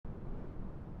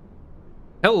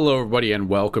Hello everybody and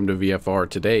welcome to VFR.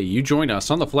 Today you join us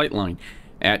on the flight line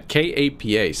at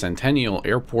KAPA, Centennial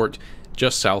Airport,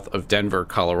 just south of Denver,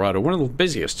 Colorado, one of the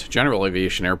busiest general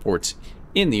aviation airports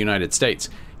in the United States.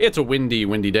 It's a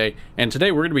windy day, and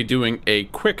today we're going to be doing a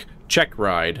quick check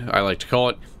ride, I like to call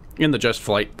it, in the Just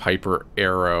Flight Piper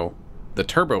Arrow, the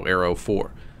Turbo Arrow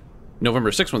 4.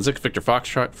 November 616 Victor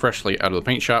Foxtrot, freshly out of the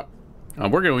paint shop.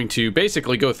 We're going to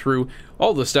basically go through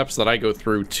all the steps that I go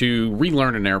through to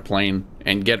relearn an airplane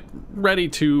and get ready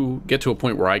to get to a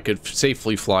point where I could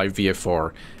safely fly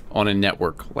VFR on a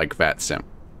network like VATSIM.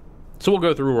 So we'll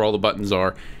go through where all the buttons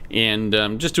are and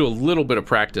just do a little bit of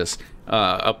practice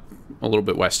up a little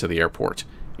bit west of the airport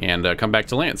and come back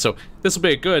to land. So this will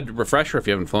be a good refresher if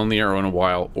you haven't flown the Arrow in a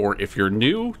while, or if you're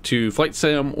new to flight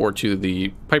sim or to the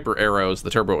Piper Arrows, the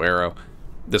Turbo Arrow.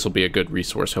 This will be a good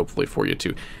resource, hopefully, for you,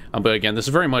 too. But again, this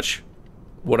is very much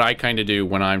what I kind of do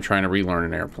when I'm trying to relearn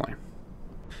an airplane.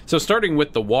 So starting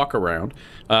with the walk-around,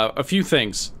 a few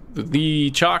things. The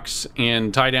chocks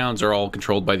and tie-downs are all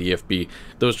controlled by the EFB.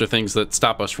 Those are things that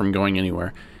stop us from going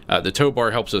anywhere. The tow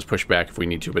bar helps us push back if we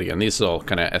need to, but again, these are all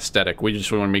kind of aesthetic. We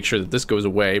just want to make sure that this goes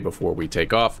away before we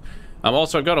take off.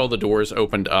 Also, I've got all the doors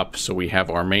opened up, so we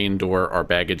have our main door, our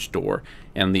baggage door,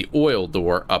 and the oil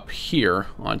door up here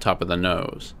on top of the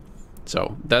nose.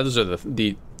 So those are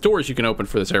the doors you can open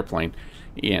for this airplane.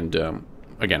 And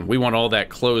again, we want all that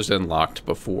closed and locked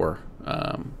before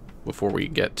we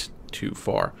get too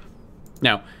far.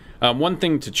 Now, one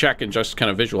thing to check and just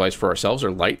kind of visualize for ourselves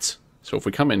are lights. So if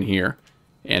we come in here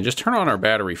and just turn on our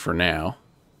battery for now,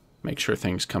 make sure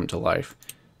things come to life.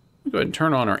 We'll go ahead and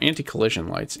turn on our anti-collision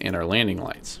lights and our landing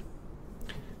lights.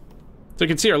 So you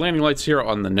can see our landing lights here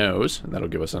on the nose, and that'll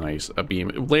give us a nice beam.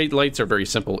 Lights are very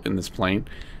simple in this plane.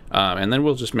 And then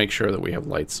we'll just make sure that we have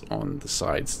lights on the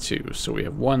sides too. So we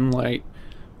have one light.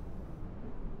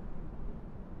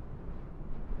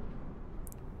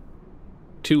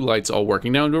 Two lights all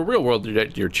working. Now in the real world,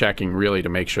 you're checking really to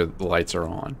make sure that the lights are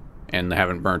on and they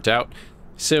haven't burnt out.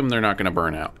 Sim, they're not going to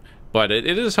burn out. But it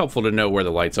is helpful to know where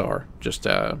the lights are, just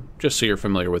so you're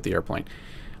familiar with the airplane.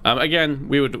 Again,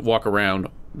 we would walk around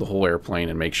the whole airplane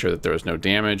and make sure that there was no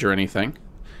damage or anything.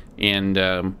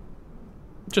 And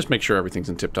just make sure everything's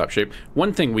in tip-top shape.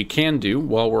 One thing we can do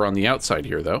while we're on the outside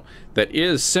here, though, that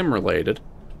is sim-related,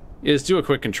 is do a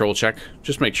quick control check.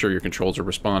 Just make sure your controls are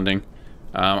responding.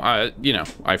 I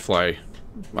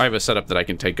have a setup that I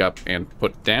can take up and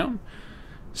put down.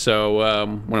 So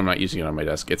when I'm not using it on my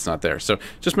desk, it's not there. So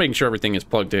just making sure everything is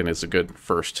plugged in is a good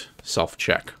first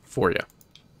self-check for you.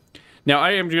 Now,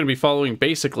 I am going to be following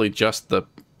basically just the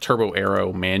Turbo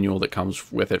Arrow manual that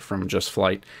comes with it from Just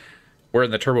Flight. We're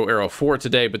in the Turbo Arrow 4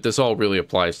 today, but this all really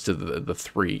applies to the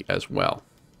 3 as well.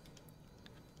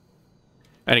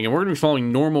 And again, we're going to be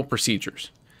following normal procedures.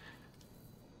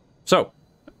 So,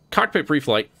 cockpit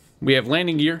pre-flight, we have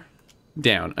landing gear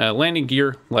down. Landing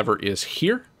gear lever is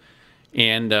here.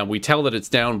 And we tell that it's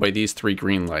down by these 3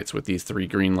 green lights. With these 3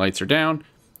 green lights are down,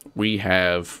 we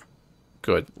have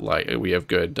good light.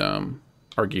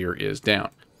 Our gear is down.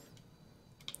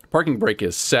 Parking brake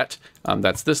is set.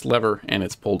 That's this lever, and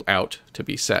it's pulled out to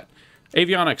be set.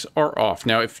 Avionics are off.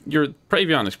 Now, if your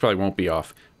avionics probably won't be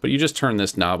off, but you just turn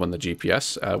this knob on the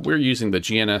GPS. We're using the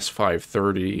GNS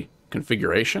 530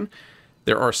 configuration.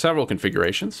 There are several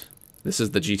configurations. This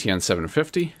is the GTN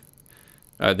 750.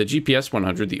 The GPS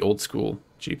 100, the old school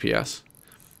GPS.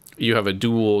 You have a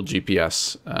dual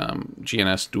GPS,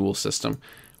 GNS dual system.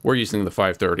 We're using the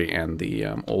 530 and the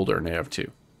older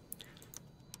NAV2.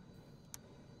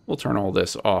 We'll turn all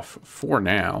this off for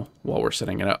now while we're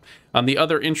setting it up. The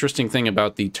other interesting thing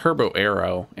about the Turbo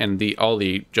Arrow and all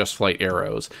the Just Flight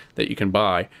Arrows that you can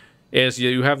buy is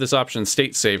you have this option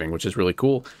state saving, which is really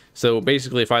cool. So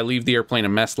basically, if I leave the airplane a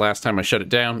mess last time I shut it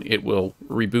down, it will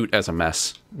reboot as a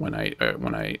mess when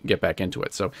I get back into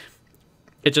it. So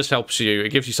it just helps you.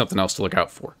 It gives you something else to look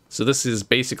out for. So this is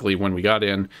basically when we got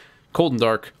in, cold and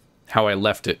dark, how I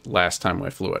left it last time I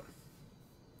flew it.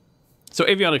 So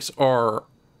avionics are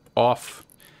off.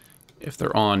 If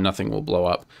they're on, nothing will blow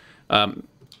up.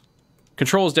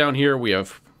 Controls down here, we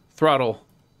have throttle,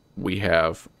 we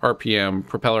have RPM,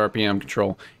 propeller RPM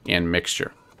control, and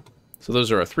mixture. So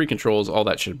those are our 3 controls. All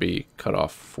that should be cut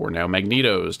off for now.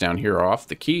 Magnetos down here are off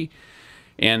the key.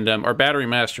 And our battery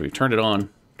master, we've turned it on,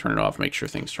 turn it off, make sure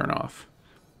things turn off.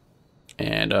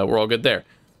 And we're all good there.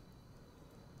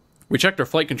 We checked our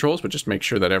flight controls, but just make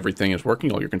sure that everything is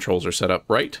working. All your controls are set up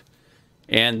right.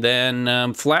 And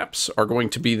then flaps are going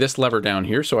to be this lever down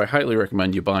here. So I highly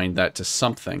recommend you bind that to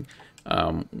something.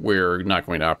 We're not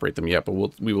going to operate them yet,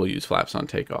 but we will use flaps on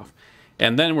takeoff.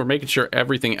 And then we're making sure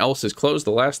everything else is closed.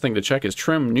 The last thing to check is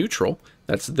trim neutral.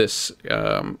 That's this,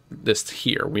 this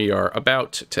here. We are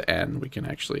about to end. We can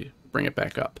actually bring it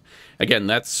back up. Again,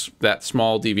 that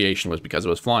small deviation was because it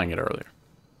was flying it earlier.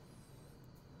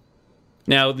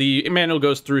 Now, the manual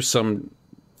goes through some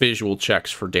visual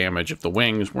checks for damage of the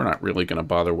wings. We're not really going to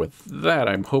bother with that.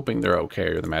 I'm hoping they're okay,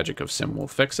 or the magic of sim will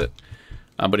fix it.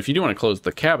 But if you do want to close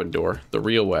the cabin door the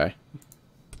real way,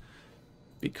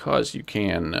 because you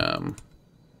can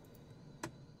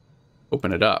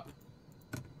open it up,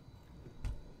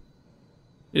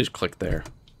 you just click there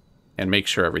and make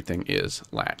sure everything is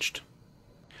latched.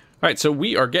 All right, so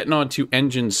we are getting on to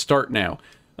engine start now.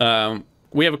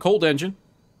 We have a cold engine,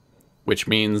 which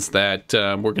means that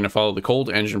we're going to follow the cold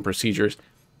engine procedures.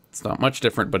 It's not much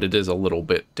different, but it is a little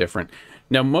bit different.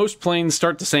 Now, most planes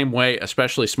start the same way,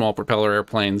 especially small propeller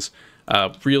airplanes.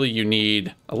 Really, you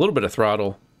need a little bit of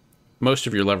throttle, most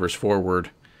of your levers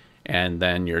forward, and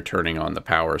then you're turning on the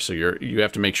power. So you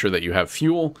have to make sure that you have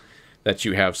fuel, that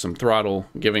you have some throttle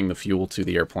giving the fuel to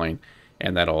the airplane,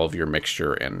 and that all of your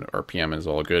mixture and RPM is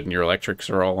all good, and your electrics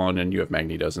are all on, and you have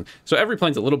magnetos. And so every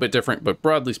plane's a little bit different, but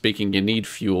broadly speaking, you need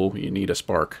fuel, you need a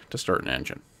spark to start an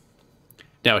engine.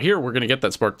 Now here, we're going to get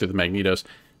that spark through the magnetos.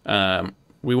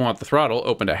 We want the throttle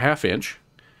open to 1/2 inch.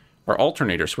 Our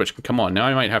alternator switch can come on. Now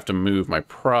I might have to move my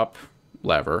prop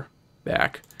lever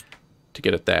back to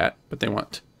get at that, but they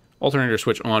want alternator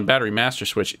switch on. Battery master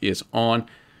switch is on.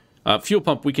 Fuel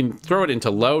pump, we can throw it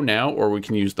into low now, or we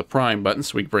can use the prime button,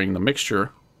 so we bring the mixture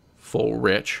full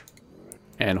rich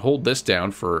and hold this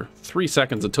down for 3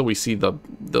 seconds until we see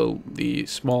the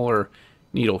smaller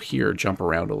needle here jump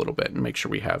around a little bit and make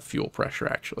sure we have fuel pressure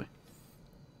actually.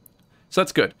 So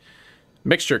that's good.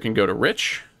 Mixture can go to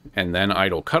rich and then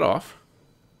idle cutoff.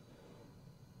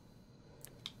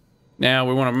 Now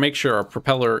we want to make sure our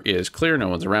propeller is clear. No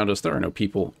one's around us. There are no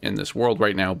people in this world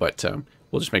right now, but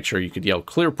we'll just make sure you could yell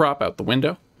clear prop out the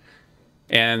window.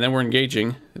 And then we're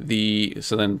engaging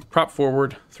so then prop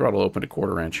forward, throttle open to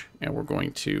 1/4 inch, and we're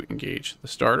going to engage the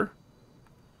starter.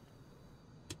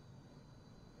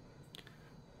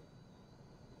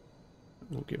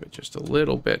 We'll give it just a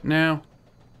little bit now.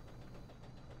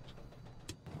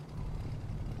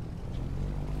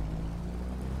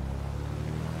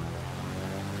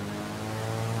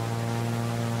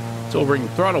 So we'll bring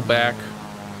throttle back.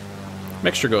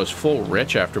 Mixture goes full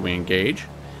rich after we engage.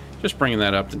 Just bringing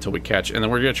that up until we catch. And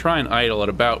then we're going to try and idle at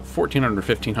about 1400,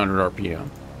 1500 RPM.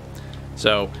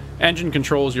 So engine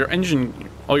controls,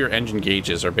 all your engine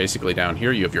gauges are basically down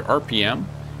here. You have your RPM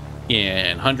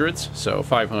in hundreds. So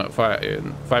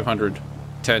 500,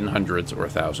 10 hundreds or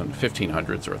 1,000,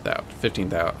 1500s or 1,000,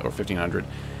 15,000 or 1,500,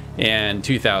 and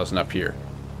 2,000 up here.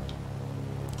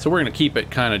 So we're going to keep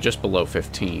it kind of just below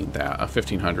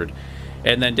 1,500.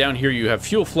 And then down here you have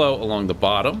fuel flow along the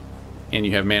bottom, and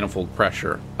you have manifold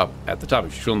pressure up at the top.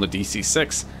 If you're feeling the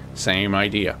DC6, same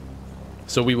idea.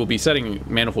 So we will be setting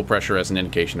manifold pressure as an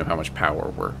indication of how much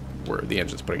power the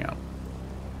engine's putting out.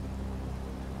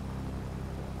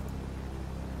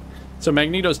 So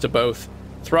magnetos to both.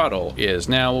 Throttle is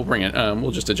now, we'll bring it, we'll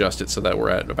just adjust it so that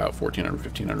we're at about 1,400,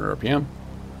 1,500 RPM.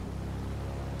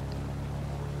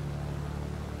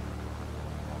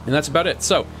 And that's about it.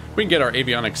 So we can get our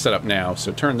avionics set up now.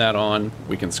 So turn that on.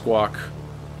 We can squawk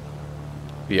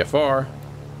VFR.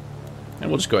 And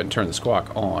we'll just go ahead and turn the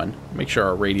squawk on. Make sure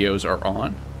our radios are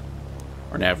on.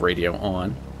 Our nav radio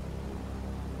on.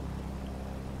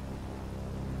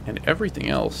 And everything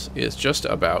else is just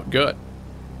about good.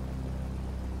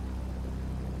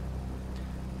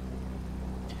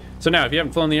 So now, if you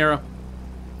haven't flown the Arrow,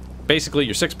 basically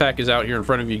your 6-pack is out here in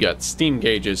front of you. You got steam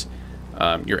gauges,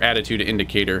 your attitude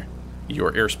indicator,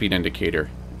 your airspeed indicator,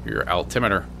 your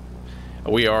altimeter.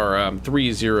 We are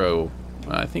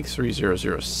I think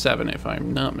 3007 if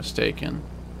I'm not mistaken.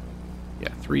 Yeah,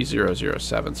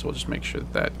 3007, so we'll just make sure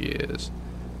that is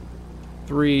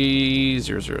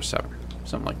 3007,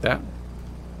 something like that.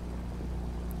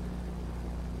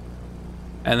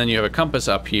 And then you have a compass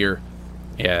up here,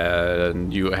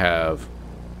 and you have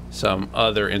some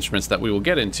other instruments that we will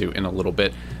get into in a little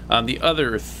bit. The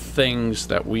other things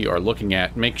that we are looking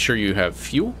at, make sure you have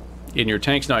fuel in your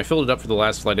tanks. Now, I filled it up for the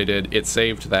last flight I did. It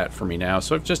saved that for me now,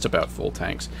 so I've just about full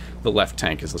tanks. The left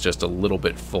tank is just a little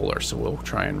bit fuller, so we'll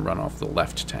try and run off the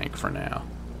left tank for now.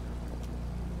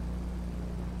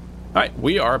 All right,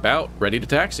 we are about ready to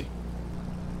taxi.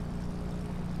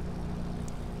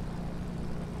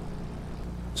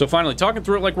 So finally, talking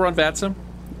through it like we're on VATSIM,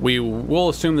 we will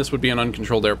assume this would be an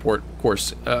uncontrolled airport. Of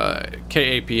course,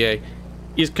 KAPA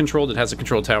is controlled. It has a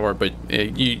control tower, but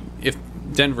if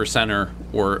Denver Center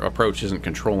or approach isn't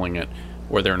controlling it,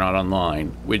 or they're not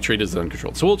online, we treat it as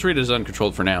uncontrolled. So we'll treat it as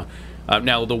uncontrolled for now.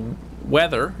 Now, the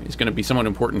weather is going to be somewhat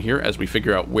important here as we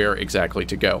figure out where exactly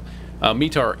to go.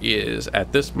 METAR is,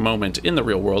 at this moment in the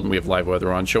real world, and we have live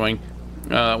weather on, showing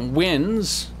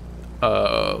winds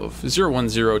of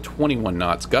 010, 21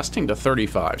 knots, gusting to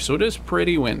 35. So it is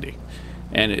pretty windy.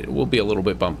 And it will be a little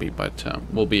bit bumpy, but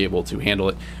we'll be able to handle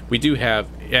it. We do have,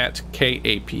 at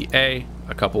KAPA,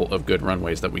 a couple of good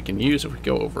runways that we can use. If we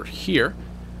go over here,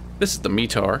 this is the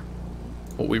METAR.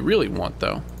 What we really want,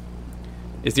 though,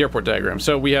 is the airport diagram.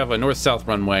 So we have a north-south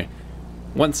runway,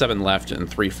 17 left and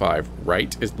 35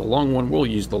 right is the long one. We'll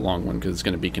use the long one because it's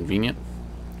going to be convenient.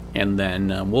 And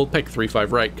then we'll pick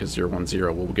 35 right because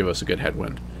 010 will give us a good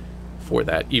headwind for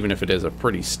that, even if it is a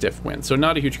pretty stiff wind. So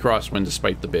not a huge crosswind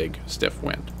despite the big stiff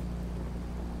wind.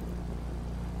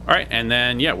 All right, and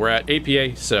then, yeah, we're at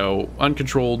APA, so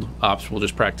uncontrolled ops. We'll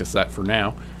just practice that for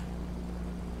now.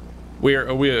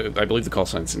 I believe the call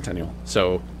sign is Centennial.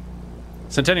 So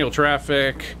Centennial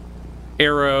traffic,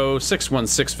 Aero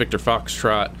 616 Victor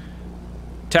Foxtrot,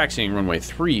 taxiing runway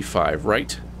 35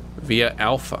 right via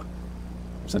Alpha.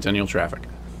 Centennial traffic.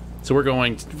 So we're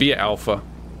going via Alpha,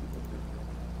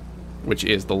 which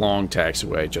is the long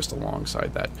taxiway just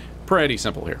alongside that. Pretty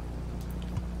simple here.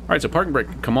 All right, so parking brake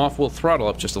can come off. We'll throttle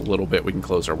up just a little bit. We can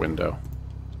close our window.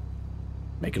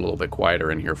 Make it a little bit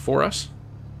quieter in here for us.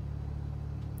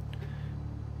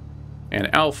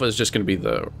 And Alpha is just going to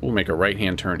be we'll make a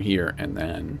right-hand turn here and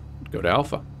then go to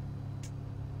Alpha.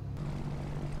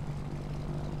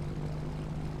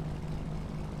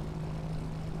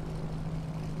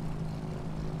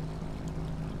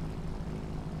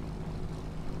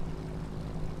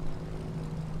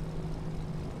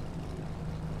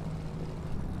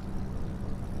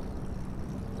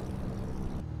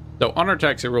 So on our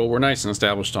taxi roll, we're nice and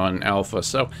established on Alpha.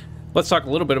 So let's talk a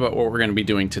little bit about what we're going to be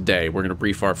doing today. We're going to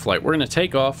brief our flight. We're going to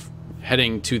take off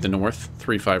heading to the north,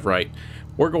 35 right.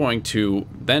 We're going to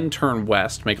then turn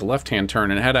west, make a left-hand turn,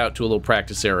 and head out to a little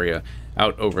practice area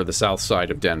out over the south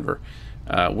side of Denver.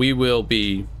 We will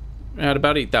be at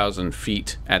about 8,000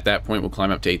 feet. At that point, we'll climb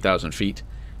up to 8,000 feet.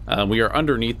 We are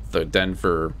underneath the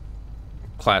Denver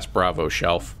Class Bravo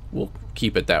shelf. We'll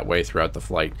keep it that way throughout the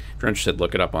flight. If you're interested,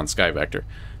 look it up on SkyVector.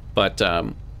 But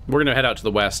we're going to head out to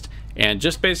the west and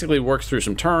just basically work through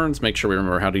some turns, make sure we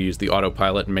remember how to use the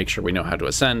autopilot, and make sure we know how to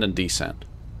ascend and descend.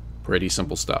 Pretty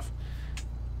simple stuff.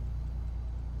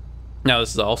 Now, this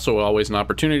is also always an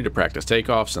opportunity to practice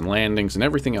takeoffs and landings and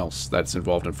everything else that's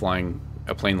involved in flying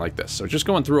a plane like this. So just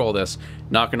going through all this,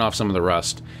 knocking off some of the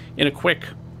rust in a quick,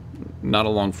 not a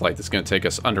long flight that's going to take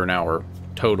us under an hour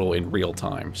total in real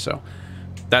time. So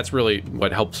that's really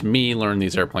what helps me learn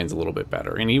these airplanes a little bit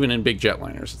better. And even in big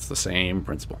jetliners, it's the same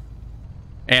principle.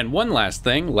 And one last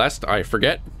thing, lest I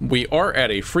forget, we are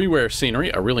at a freeware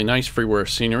scenery, a really nice freeware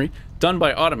scenery, done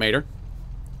by Automator.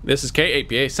 This is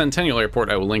KAPA, Centennial Airport.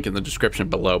 I will link in the description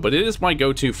below. But it is my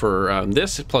go-to for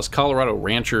this, plus Colorado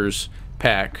Ranchers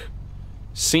Pack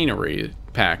scenery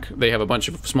pack. They have a bunch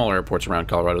of smaller airports around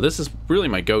Colorado. This is really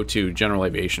my go-to general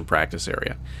aviation practice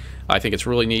area. I think it's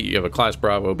really neat. You have a Class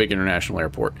Bravo, big international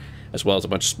airport, as well as a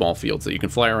bunch of small fields that you can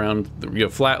fly around. You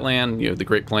have flatland, you have the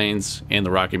Great Plains, and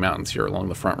the Rocky Mountains here along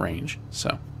the Front Range.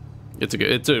 So it's a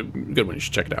good one. You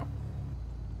should check it out.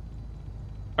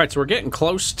 All right, so we're getting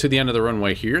close to the end of the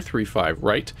runway here, 35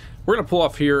 right. We're going to pull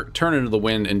off here, turn into the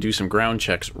wind, and do some ground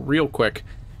checks real quick,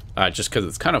 just because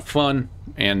it's kind of fun,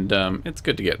 and it's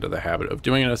good to get into the habit of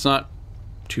doing it. It's not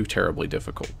too terribly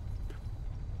difficult.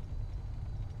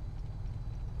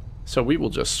 So we will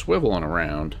just swivel on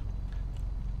around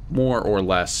more or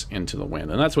less into the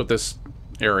wind. And that's what this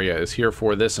area is here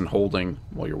for, this and holding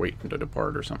while you're waiting to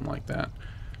depart or something like that.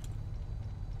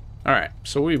 All right,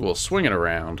 so we will swing it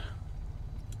around.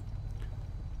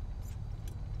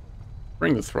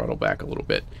 Bring the throttle back a little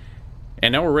bit.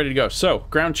 And now we're ready to go. So,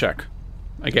 ground check.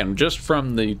 Again, just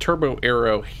from the Turbo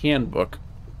Aero handbook,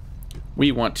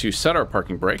 we want to set our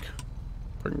parking brake.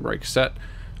 Parking brake set.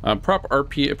 Prop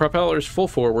RP, propellers full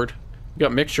forward. We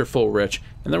got mixture full rich,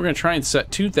 and then we're going to try and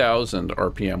set 2,000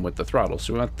 RPM with the throttle.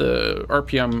 So we want the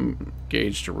RPM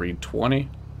gauge to read 20.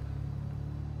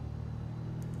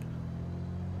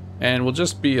 And we'll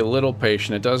just be a little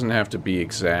patient. It doesn't have to be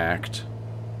exact.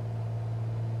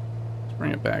 Let's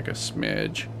bring it back a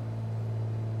smidge.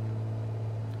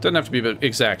 Doesn't have to be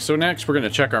exact. So next we're going to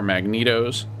check our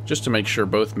magnetos, just to make sure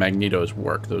both magnetos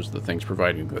work. Those are the things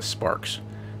providing the sparks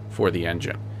for the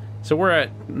engine. So we're at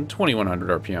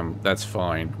 2100 RPM, that's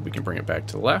fine. We can bring it back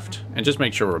to the left and just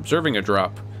make sure we're observing a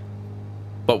drop,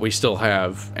 but we still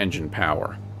have engine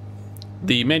power.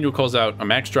 The manual calls out a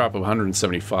max drop of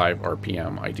 175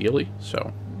 RPM ideally,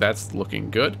 so that's looking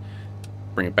good.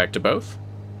 Bring it back to both.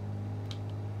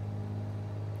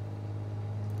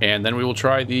 And then we will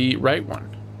try the right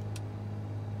one.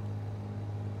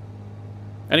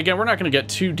 And again, we're not going to get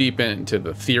too deep into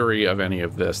the theory of any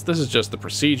of this. This is just the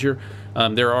procedure.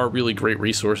 There are really great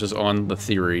resources on the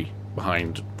theory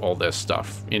behind all this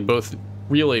stuff in both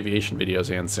real aviation videos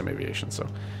and sim aviation. So,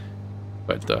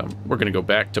 but we're going to go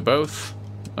back to both.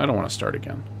 I don't want to start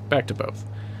again. Back to both.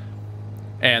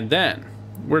 And then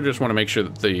we just want to make sure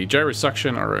that the gyro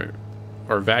suction,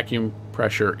 our vacuum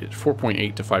pressure, is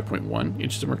 4.8 to 5.1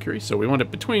 inches of mercury. So we want it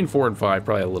between 4 and 5,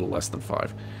 probably a little less than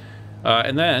 5.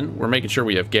 And then we're making sure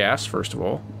we have gas, first of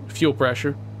all. Fuel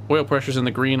pressure. Oil pressure's in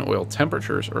the green. Oil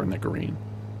temperatures are in the green.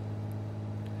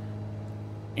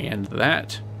 And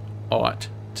that ought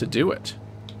to do it.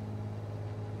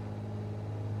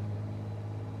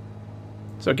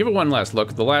 So give it one last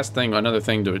look. The last thing, another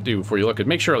thing to do before you look at,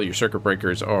 make sure all your circuit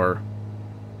breakers are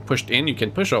pushed in. You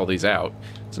can push all these out.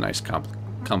 It's a nice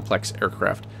complex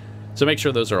aircraft. So make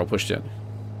sure those are all pushed in.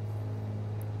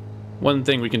 One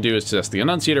thing we can do is test the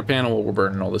annunciator panel while we're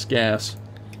burning all this gas.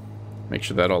 Make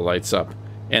sure that all lights up.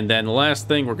 And then the last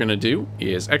thing we're going to do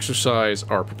is exercise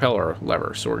our propeller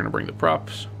lever. So we're going to bring the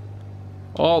props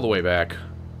all the way back.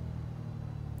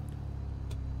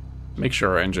 Make sure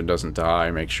our engine doesn't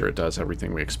die. Make sure it does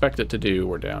everything we expect it to do.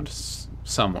 We're down to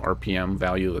some RPM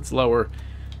value that's lower.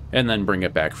 And then bring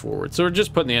it back forward. So we're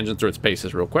just putting the engine through its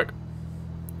paces real quick.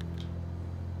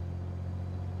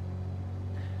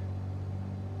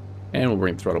 And we'll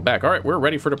bring the throttle back. All right, we're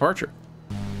ready for departure.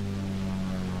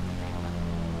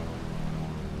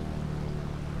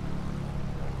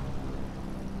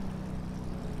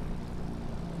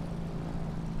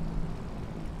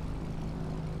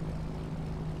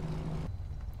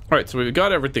 All right, so we've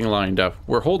got everything lined up.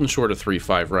 We're holding short of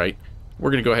 3.5 right.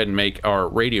 We're going to go ahead and make our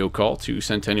radio call to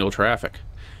Centennial Traffic.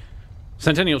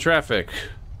 Centennial Traffic,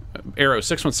 Aero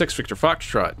 616 Victor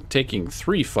Foxtrot, taking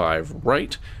 3.5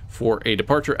 right for a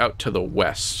departure out to the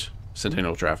west.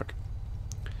 Centennial Traffic.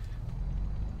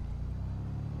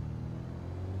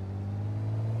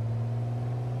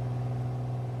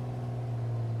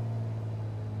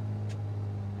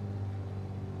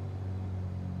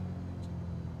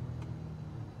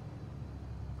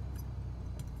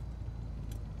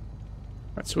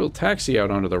 Alright, so we'll taxi out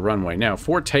onto the runway. Now,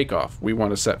 for takeoff, we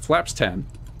want to set flaps 10.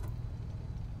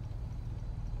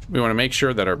 We want to make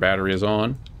sure that our battery is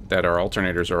on, that our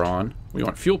alternators are on. We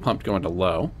want fuel pump going to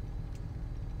low.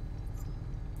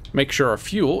 Make sure our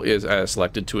fuel is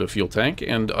selected to a fuel tank,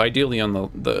 and ideally on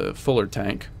the fuller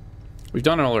tank. We've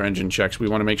done all our engine checks. We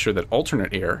want to make sure that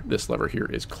alternate air, this lever here,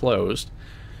 is closed.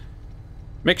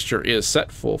 Mixture is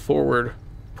set full forward.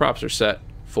 Props are set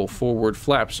full forward.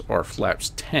 Flaps are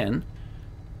flaps 10.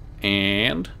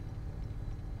 And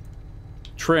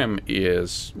trim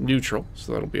is neutral,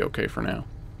 so that'll be okay for now.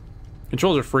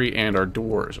 Controls are free and our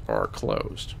doors are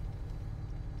closed.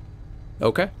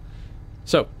 Okay,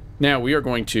 so now we are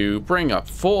going to bring up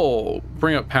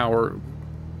power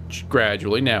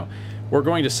gradually. Now we're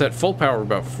going to set full power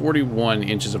about 41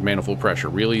 inches of manifold pressure.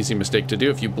 Real easy mistake to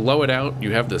do. If you blow it out,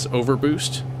 you have this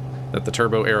overboost that the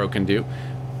turbo aero can do.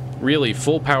 Really,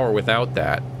 full power without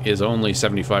that is only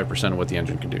 75% of what the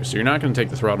engine can do. So you're not going to take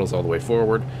the throttles all the way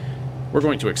forward. We're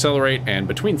going to accelerate, and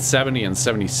between 70 and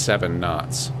 77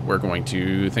 knots, we're going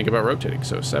to think about rotating.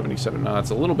 So 77 knots,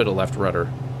 a little bit of left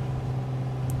rudder.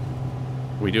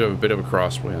 We do have a bit of a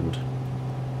crosswind.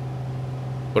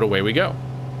 But away we go.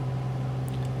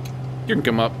 You can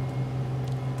come up.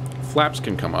 Flaps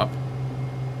can come up.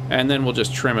 And then we'll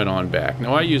just trim it on back.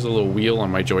 Now I use a little wheel on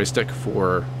my joystick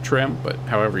for trim, but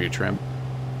however you trim.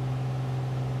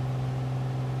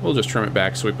 We'll just trim it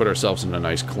back so we put ourselves in a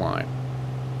nice climb.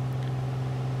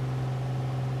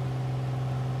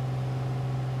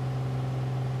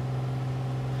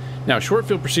 Now, short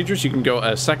field procedures, you can go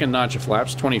a second notch of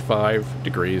flaps, 25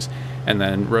 degrees, and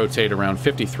then rotate around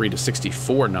 53 to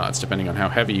 64 knots, depending on how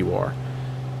heavy you are.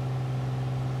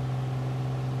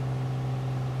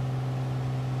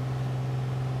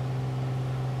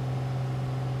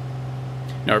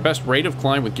 Now, our best rate of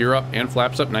climb with gear up and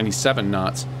flaps up, 97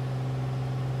 knots.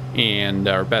 And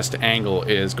our best angle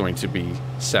is going to be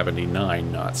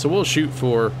 79 knots. So we'll shoot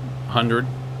for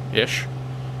 100-ish.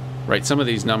 Right, some of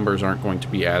these numbers aren't going to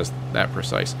be that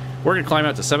precise. We're going to climb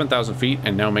out to 7,000 feet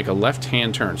and now make a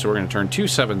left-hand turn. So we're going to turn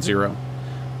 270.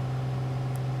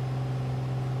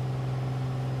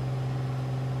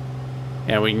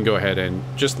 And we can go ahead and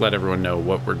just let everyone know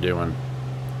what we're doing.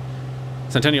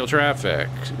 Centennial Traffic,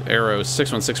 Aero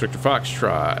 616 Victor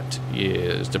Foxtrot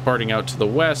is departing out to the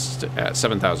west at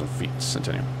 7,000 feet,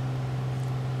 Centennial.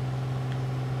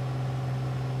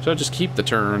 So just keep the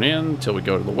turn in until we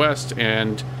go to the west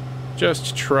and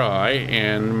just try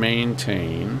and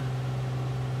maintain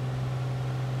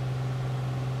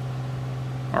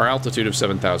our altitude of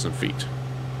 7,000 feet.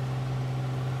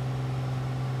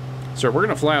 So we're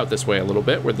going to fly out this way a little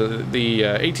bit, where the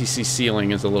ATC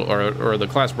ceiling is a little, or the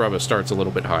Class Bravo starts a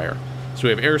little bit higher. So we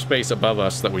have airspace above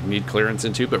us that we need clearance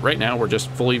into, but right now we're just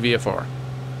fully VFR.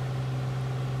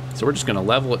 So we're just going to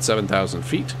level at 7,000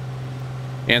 feet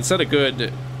and set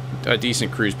a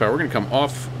decent cruise power. We're going to come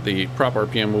off the prop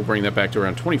RPM. We'll bring that back to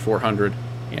around 2,400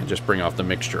 and just bring off the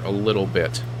mixture a little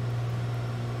bit.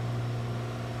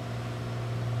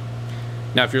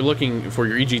 Now, if you're looking for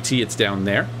your EGT, it's down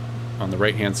there on the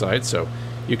right-hand side, so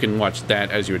you can watch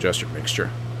that as you adjust your mixture.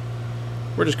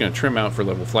 We're just going to trim out for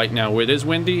level flight. Now, it is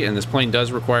windy, and this plane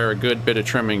does require a good bit of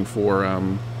trimming for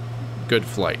good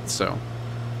flight, so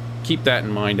keep that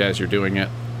in mind as you're doing it.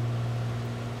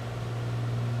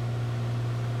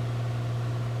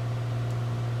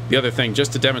 The other thing,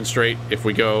 just to demonstrate, if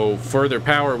we go further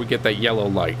power, we get that yellow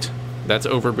light. That's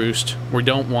overboost. We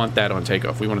don't want that on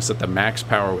takeoff. We want to set the max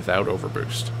power without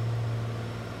overboost.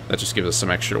 That just gives us some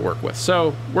extra to work with.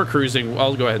 So we're cruising.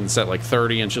 I'll go ahead and set like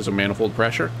 30 inches of manifold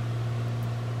pressure.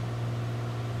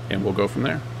 And we'll go from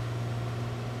there.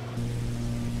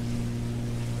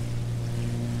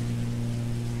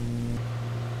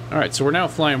 Alright, so we're now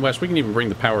flying west. We can even bring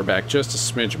the power back just a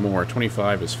smidge more.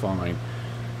 25 is fine.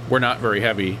 We're not very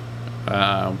heavy.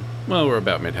 Well, we're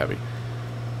about mid-heavy.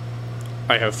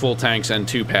 I have full tanks and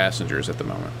 2 passengers at the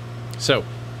moment. So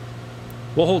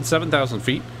we'll hold 7,000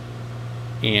 feet.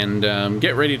 And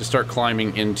get ready to start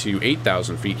climbing into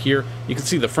 8,000 feet here. You can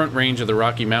see the front range of the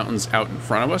Rocky Mountains out in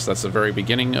front of us. That's the very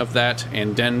beginning of that.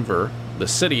 And Denver, the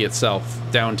city itself,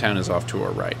 downtown, is off to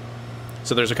our right.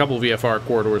 So there's a couple of VFR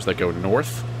corridors that go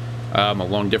north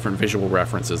along different visual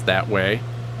references that way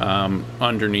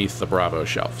underneath the Bravo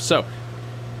shelf. So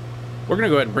we're going to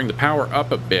go ahead and bring the power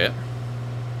up a bit.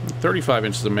 35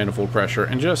 inches of manifold pressure,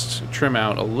 and just trim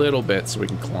out a little bit so we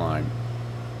can climb.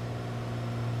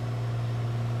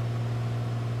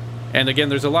 And again,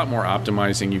 there's a lot more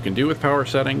optimizing you can do with power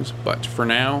settings, but for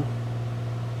now,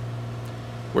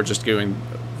 we're just doing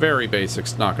very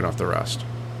basics, knocking off the rust.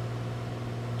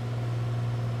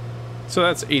 So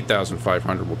that's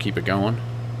 8,500. We'll keep it going.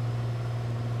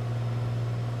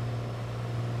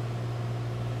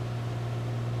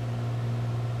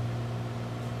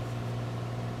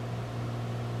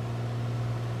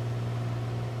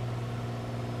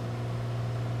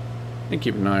 And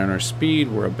keep an eye on our speed.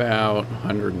 We're about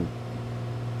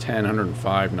 110,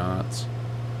 105 knots.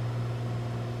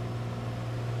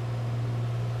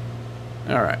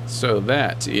 Alright, so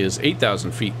that is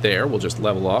 8,000 feet there. We'll just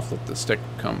level off, let the stick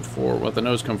come forward, let the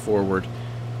nose come forward,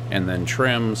 and then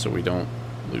trim so we don't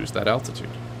lose that altitude.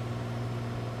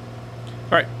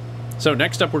 Alright, so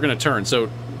next up we're going to turn. So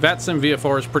VATSIM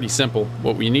VFR is pretty simple.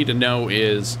 What we need to know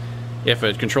is if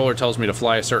a controller tells me to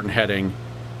fly a certain heading,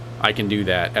 I can do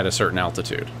that at a certain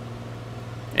altitude.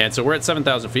 And so we're at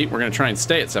 7,000 feet. We're going to try and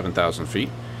stay at 7,000 feet.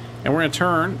 And we're going to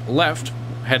turn left,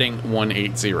 heading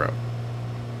 180.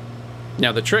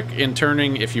 Now, the trick in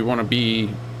turning, if you want to be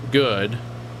good,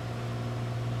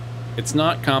 it's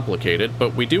not complicated,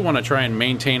 but we do want to try and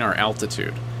maintain our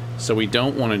altitude. So we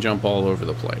don't want to jump all over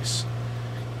the place.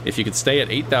 If you could stay at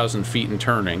 8,000 feet in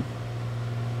turning,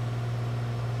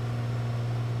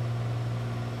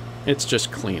 it's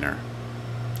just cleaner.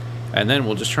 And then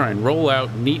we'll just try and roll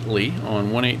out neatly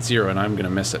on 180, and I'm going to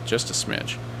miss it just a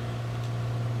smidge.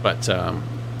 But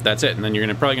that's it. And then you're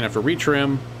probably going to have to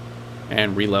retrim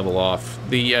and re-level off.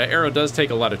 The Aero does take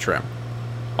a lot of trim.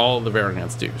 All of the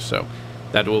variants do. So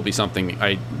that will be something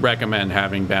I recommend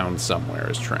having bound somewhere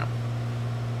as trim.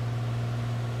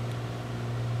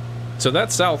 So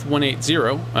that's south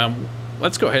 180.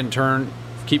 Let's go ahead and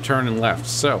keep turning left.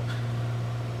 So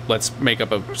let's make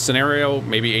up a scenario,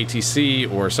 maybe ATC,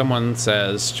 or someone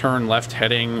says turn left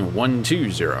heading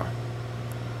 120.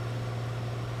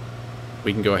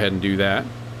 We can go ahead and do that.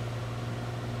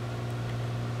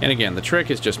 And again, the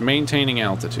trick is just maintaining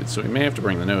altitude, so we may have to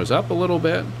bring the nose up a little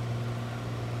bit.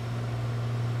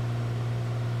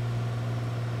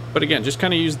 But again, just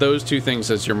kind of use those two things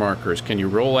as your markers. Can you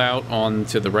roll out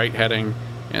onto the right heading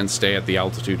and stay at the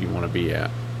altitude you want to be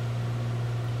at?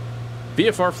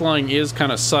 VFR flying is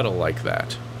kind of subtle like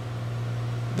that.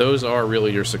 Those are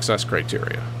really your success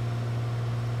criteria.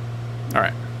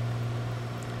 Alright.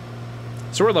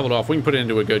 So we're leveled off. We can put it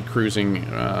into a good cruising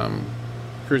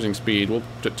speed. We'll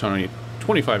put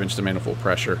 25 inches of manifold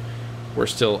pressure. We're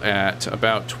still at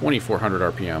about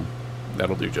 2,400 RPM.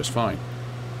 That'll do just fine.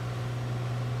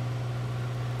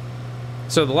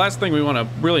 So the last thing we want to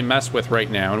really mess with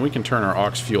right now, and we can turn our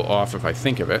aux fuel off if I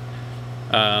think of it,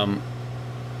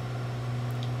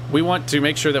 we want to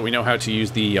make sure that we know how to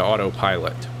use the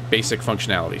autopilot basic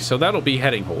functionality. So that'll be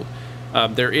heading hold.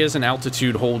 There is an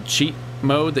altitude hold cheat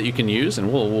mode that you can use,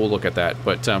 and we'll look at that.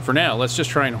 But for now, let's just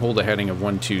try and hold a heading of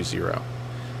 120.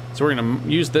 So we're going to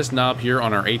use this knob here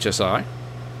on our HSI.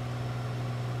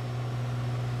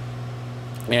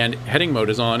 And heading mode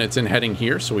is on. It's in heading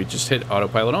here, so we just hit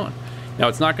autopilot on. Now,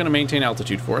 it's not going to maintain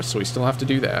altitude for us, so we still have to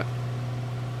do that.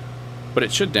 But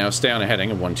it should now stay on a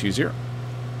heading of 120.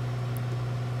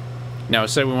 Now,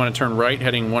 say we want to turn right,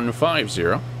 heading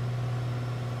 150.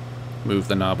 Move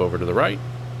the knob over to the right.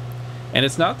 And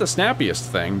it's not the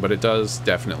snappiest thing, but it does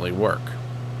definitely work.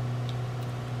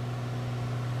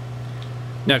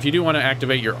 Now, if you do want to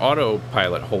activate your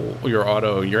autopilot hold, your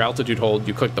altitude hold,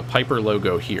 you click the Piper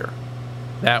logo here.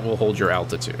 That will hold your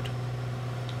altitude.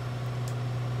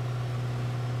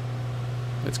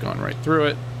 It's gone right through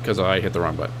it because I hit the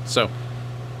wrong button. So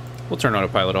we'll turn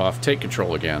autopilot off, take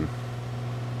control again,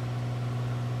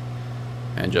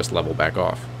 and just level back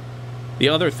off. The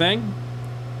other thing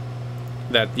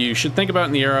that you should think about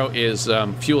in the Aero is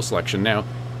fuel selection. Now,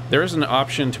 there is an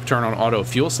option to turn on auto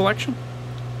fuel selection.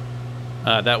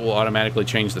 That will automatically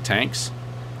change the tanks,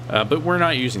 but we're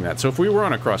not using that. So if we were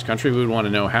on a cross country, we would want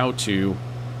to know how to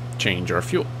change our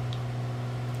fuel.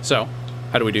 So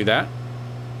how do we do that?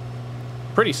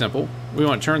 Pretty simple. We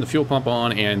want to turn the fuel pump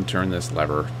on and turn this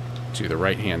lever to the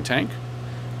right-hand tank.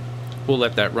 We'll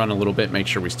let that run a little bit, make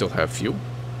sure we still have fuel.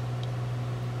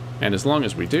 And as long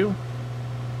as we do,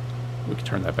 we can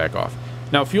turn that back off.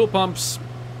 Now, fuel pumps,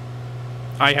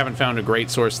 I haven't found a great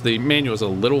source. The manual is a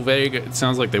little vague. It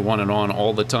sounds like they want it on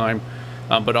all the time.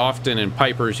 But often in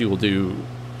Pipers, you will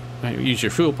use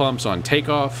your fuel pumps on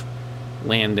takeoff,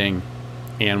 landing,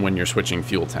 and when you're switching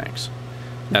fuel tanks.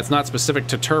 That's not specific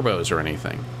to turbos or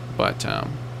anything, but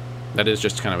that is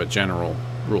just kind of a general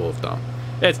rule of thumb.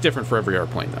 It's different for every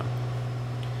airplane, though.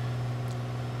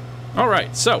 All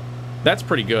right, so that's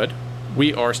pretty good.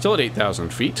 We are still at 8,000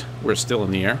 feet. We're still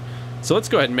in the air. So let's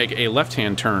go ahead and make a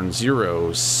left-hand turn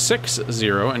 060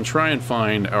 and try and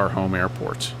find our home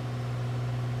airport.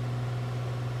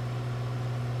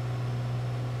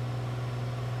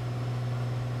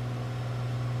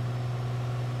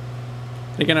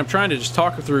 Again, I'm trying to just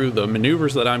talk through the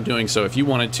maneuvers that I'm doing, so if you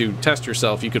wanted to test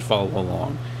yourself, you could follow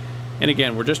along. And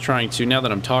again, we're just trying to, now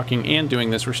that I'm talking and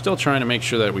doing this, we're still trying to make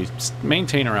sure that we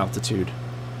maintain our altitude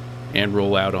and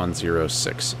roll out on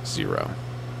 060.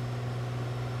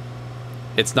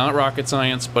 It's not rocket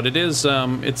science, but it is,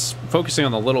 it's focusing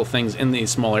on the little things in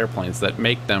these small airplanes that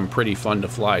make them pretty fun to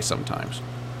fly sometimes.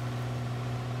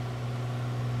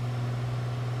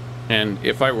 And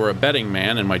if I were a betting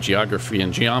man and my geography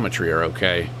and geometry are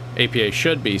okay, APA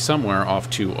should be somewhere off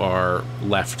to our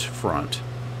left front.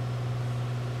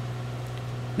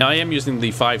 Now, I am using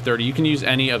the 530. You can use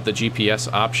any of the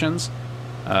GPS options.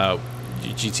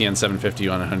 GTN 750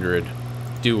 on 100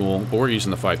 dual, but we're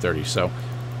using the 530, so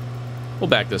we'll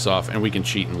back this off and we can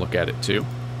cheat and look at it too.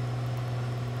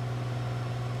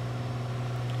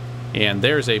 And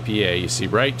there's APA, you see,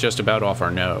 right just about off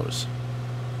our nose.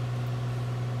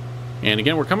 And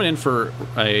again, we're coming in for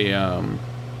a,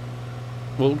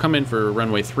 we'll come in for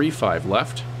runway 35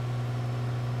 left.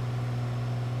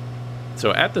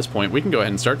 So at this point, we can go ahead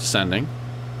and start descending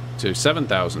to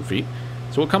 7,000 feet.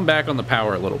 So we'll come back on the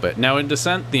power a little bit. Now in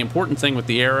descent, the important thing with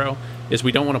the Aero is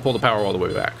we don't want to pull the power all the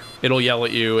way back. It'll yell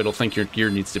at you, it'll think your gear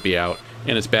needs to be out,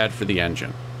 and it's bad for the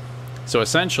engine. So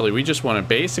essentially, we just want to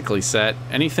basically set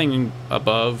anything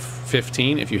above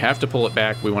 15. If you have to pull it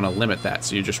back, we want to limit that.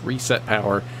 So you just reset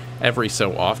power every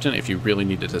so often if you really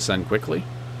need to descend quickly.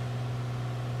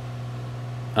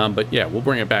 But yeah, we'll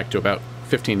bring it back to about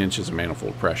 15 inches of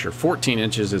manifold pressure. 14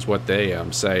 inches is what they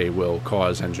say will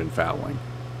cause engine fouling.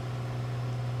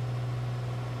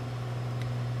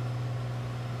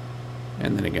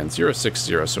 And then again,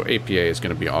 060, so APA is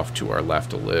going to be off to our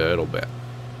left a little bit.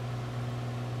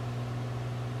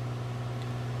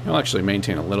 You'll actually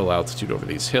maintain a little altitude over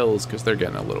these hills because they're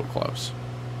getting a little close.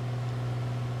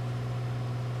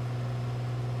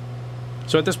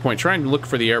 So at this point, try and look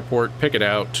for the airport, pick it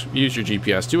out, use your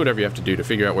GPS, do whatever you have to do to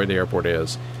figure out where the airport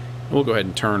is. And we'll go ahead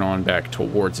and turn on back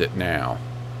towards it now.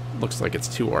 Looks like it's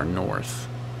to our north.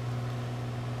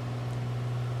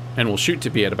 And we'll shoot to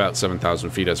be at about 7,000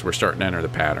 feet as we're starting to enter the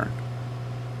pattern.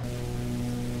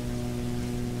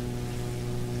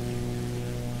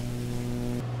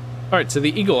 Alright, so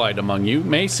the eagle-eyed among you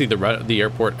may see the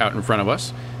airport out in front of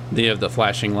us. They have the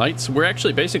flashing lights. We're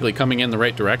actually basically coming in the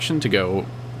right direction to go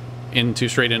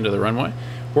straight into the runway.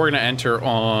 we're going to enter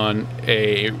on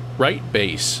a right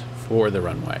base for the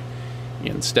runway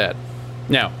instead.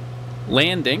 Now,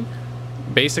 landing,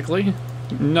 basically,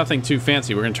 nothing too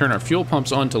fancy. We're going to turn our fuel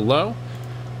pumps on to low.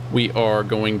 We are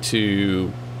going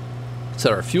to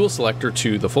set our fuel selector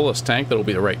to the fullest tank. That'll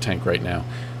be the right tank right now.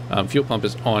 Fuel pump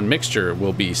is on. Mixture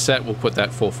will be set. We'll put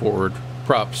that full forward.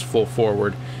 Props full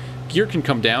forward. Gear can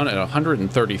come down at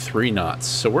 133 knots.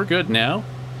 So we're good now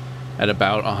at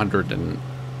about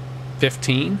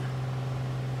 115.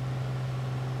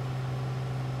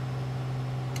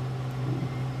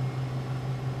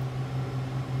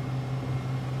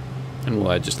 And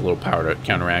we'll add just a little power to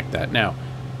counteract that. Now,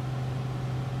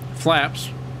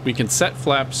 flaps, we can set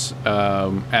flaps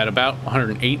at about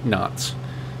 108 knots.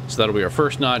 So that'll be our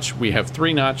first notch. We have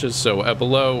 3 notches, so at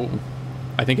below,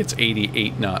 I think it's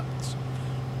 88 knots.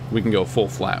 We can go full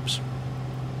flaps.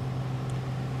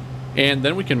 And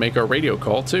then we can make our radio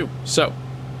call too. So,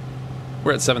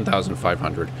 we're at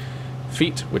 7,500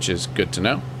 feet, which is good to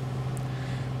know.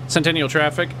 Centennial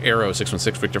traffic, Aero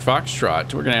 616 Victor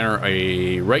Foxtrot. We're going to enter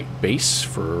a right base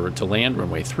to land,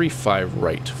 runway 35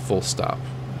 right, full stop.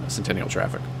 Centennial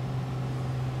traffic.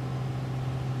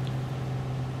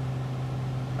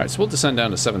 Alright, so we'll descend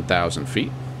down to 7,000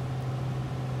 feet.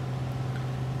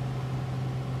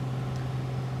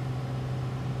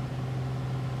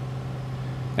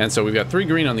 And so we've got 3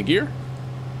 green on the gear.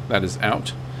 That is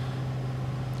out.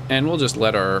 And we'll just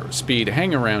let our speed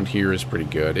hang around here is pretty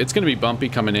good. It's going to be bumpy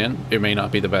coming in. It may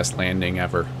not be the best landing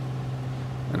ever.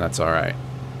 And that's alright.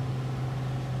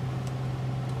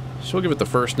 So we'll give it the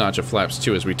first notch of flaps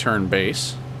too as we turn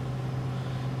base.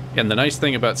 And the nice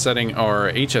thing about setting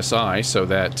our HSI so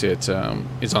that it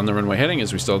is on the runway heading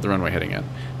is we still have the runway heading in.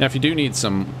 Now if you do need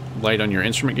some light on your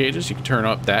instrument gauges, you can turn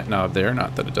up that knob there.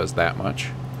 Not that it does that much,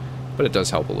 but it does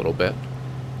help a little bit.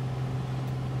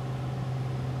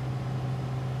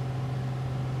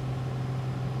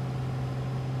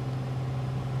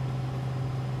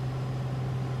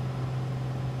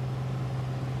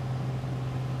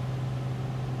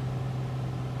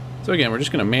 So again, we're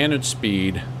just going to manage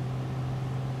speed.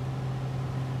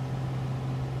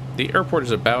 The airport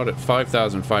is about at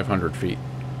 5,500 feet.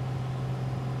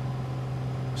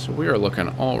 So we are looking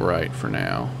all right for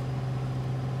now.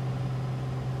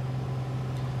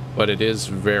 But it is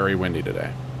very windy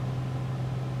today.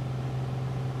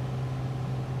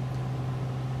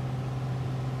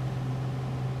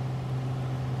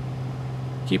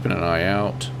 Keeping an eye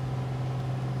out.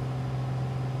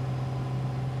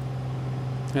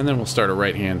 And then we'll start a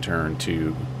right-hand turn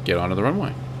to get onto the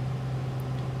runway.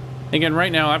 Again,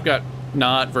 right now I've got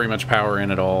not very much power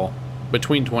in at all.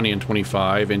 Between 20 and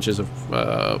 25 inches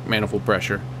of manifold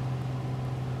pressure.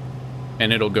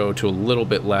 And it'll go to a little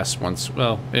bit less once,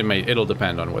 well, it'll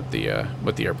depend on what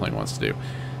the airplane wants to do.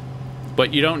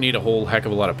 But you don't need a whole heck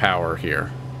of a lot of power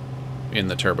here in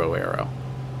the turbo aero.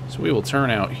 So we will turn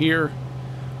out here.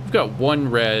 We've got 1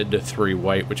 red, 3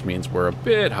 white, which means we're a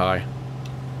bit high.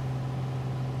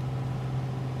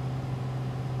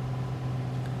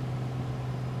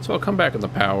 So I'll come back on the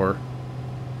power,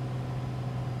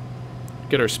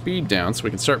 get our speed down so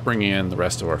we can start bringing in the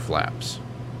rest of our flaps.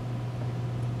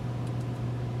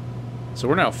 So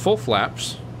we're now full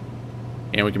flaps,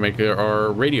 and we can make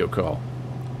our radio call.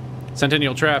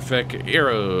 Centennial traffic,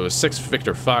 Aero 6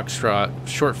 Victor Foxtrot,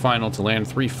 short final to land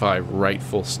 35 right,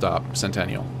 full stop,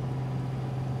 Centennial.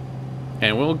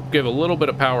 And we'll give a little bit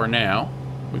of power now.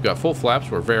 We've got full flaps,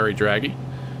 we're very draggy.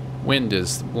 Wind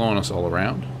is blowing us all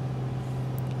around.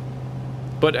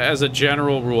 But as a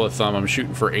general rule of thumb, I'm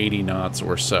shooting for 80 knots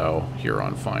or so here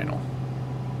on final.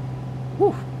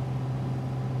 Whew.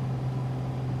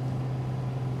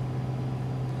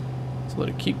 So let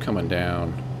it keep coming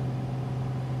down.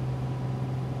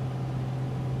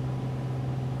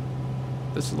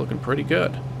 This is looking pretty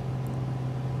good.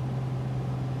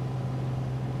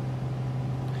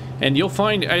 And you'll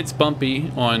find it's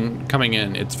bumpy on coming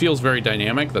in. It feels very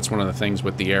dynamic. That's one of the things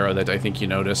with the Aero that I think you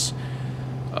notice.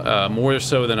 More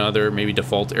so than other, maybe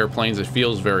default airplanes, it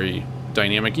feels very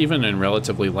dynamic, even in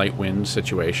relatively light wind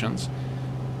situations.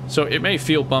 So it may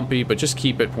feel bumpy, but just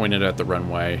keep it pointed at the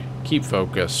runway, keep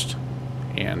focused,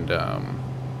 and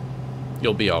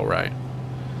you'll be all right.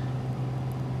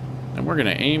 And we're going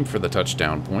to aim for the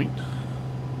touchdown point.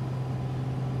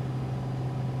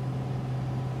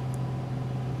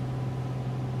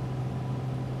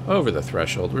 Over the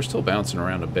threshold. We're still bouncing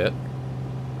around a bit,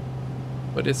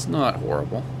 but it's not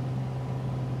horrible.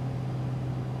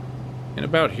 And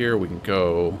about here we can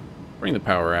go, bring the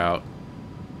power out,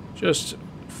 just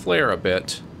flare a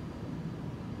bit.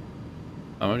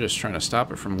 I'm just trying to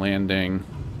stop it from landing.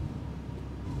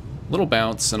 little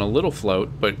bounce and a little float,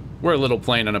 but we're a little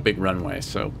plane on a big runway,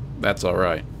 so that's all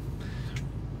right.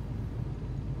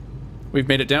 We've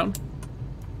made it down.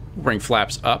 We'll bring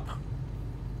flaps up.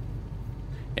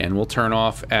 And we'll turn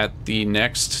off at the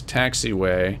next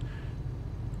taxiway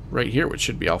right here, which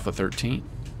should be Alpha 13.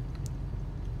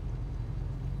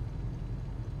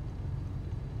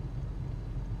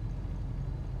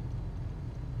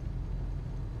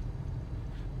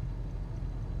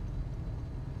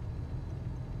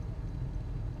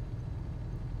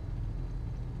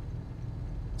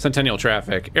 Centennial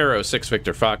traffic, Aero 6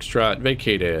 Victor Foxtrot,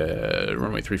 vacated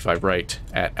runway 35 right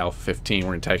at Alpha 15.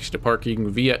 We're going to taxi to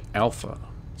parking via Alpha.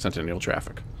 Centennial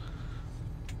traffic.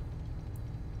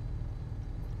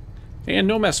 And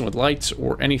no messing with lights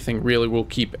or anything really. We'll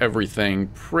keep everything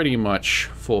pretty much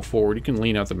full forward. You can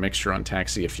lean out the mixture on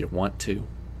taxi if you want to.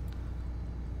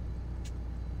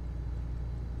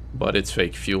 But it's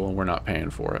fake fuel and we're not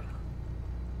paying for it.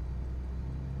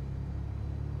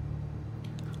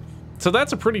 So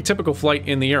that's a pretty typical flight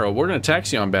in the Aero. We're going to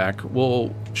taxi on back.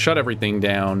 We'll shut everything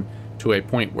down to a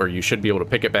point where you should be able to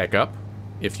pick it back up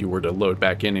if you were to load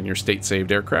back in your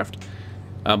state-saved aircraft.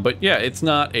 But yeah, it's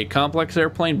not a complex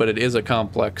airplane, but it is a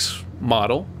complex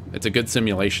model. It's a good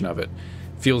simulation of it.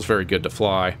 Feels very good to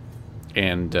fly.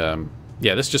 And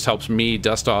yeah, this just helps me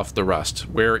dust off the rust.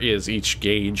 Where is each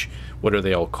gauge? What are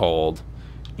they all called?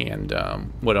 And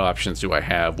what options do I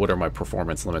have? What are my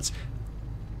performance limits?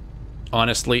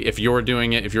 Honestly, if you're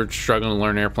doing it, if you're struggling to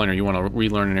learn an airplane or you want to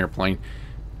relearn an airplane,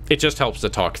 it just helps to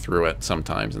talk through it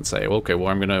sometimes and say, okay,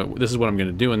 well, this is what I'm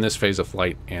gonna do in this phase of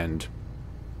flight and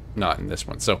not in this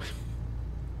one. So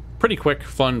pretty quick,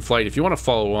 fun flight. If you want to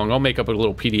follow along, I'll make up a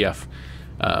little PDF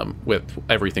with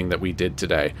everything that we did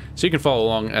today. So you can follow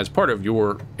along as part of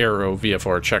your Aero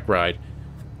VFR check ride.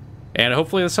 And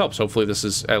hopefully this helps. Hopefully this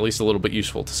is at least a little bit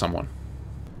useful to someone.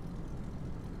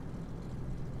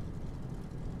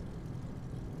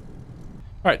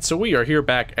 All right, so we are here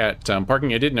back at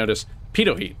parking. I did notice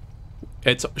pitot heat.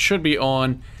 It should be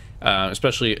on,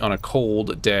 especially on a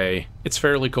cold day. It's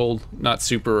fairly cold, not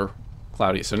super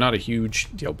cloudy, so not a huge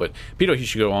deal, but pitot heat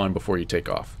should go on before you take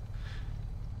off.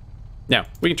 Now,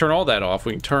 we can turn all that off.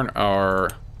 We can turn our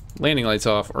landing lights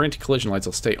off. Our anti-collision lights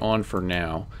will stay on for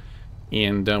now.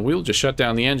 And we'll just shut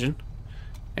down the engine.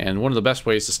 And one of the best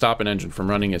ways to stop an engine from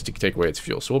running is to take away its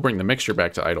fuel. So we'll bring the mixture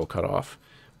back to idle cutoff.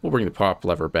 We'll bring the pop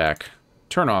lever back,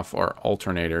 turn off our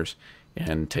alternators,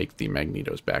 and take the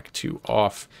magnetos back to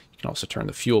off. You can also turn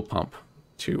the fuel pump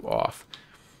to off.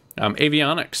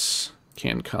 Avionics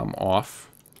can come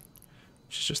off,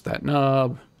 which is just that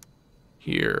knob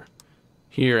here,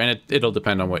 here, and it'll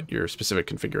depend on what your specific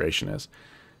configuration is.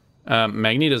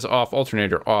 Magnetos off,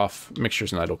 alternator off,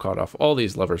 mixtures and idle cutoff. All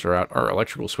these levers are out. Our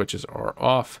electrical switches are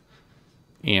off,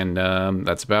 and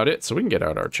that's about it. So we can get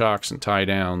out our chocks and tie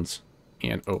downs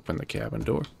and open the cabin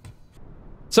door.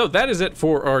 So that is it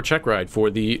for our check ride for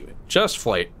the Just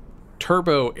Flight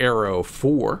Turbo Aero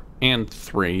 4 and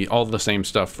 3. All the same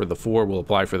stuff for the 4 will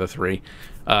apply for the 3.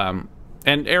 And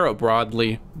Aero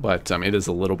broadly, but it is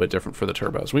a little bit different for the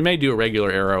turbos. We may do a regular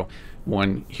Aero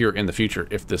one here in the future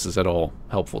if this is at all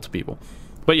helpful to people.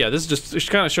 But yeah, this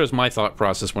kind of shows my thought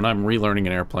process when I'm relearning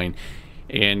an airplane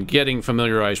and getting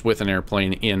familiarized with an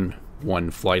airplane in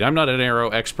one flight. I'm not an Aero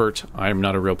expert. I'm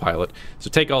not a real pilot. So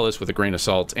take all this with a grain of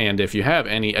salt. And if you have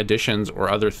any additions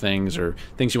or other things or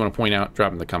things you want to point out,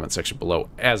 drop in the comment section below,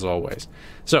 as always.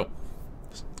 So,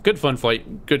 good fun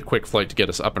flight, good quick flight to get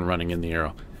us up and running in the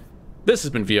Aero. This has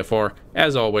been VFR.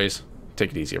 As always, take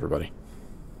it easy, everybody.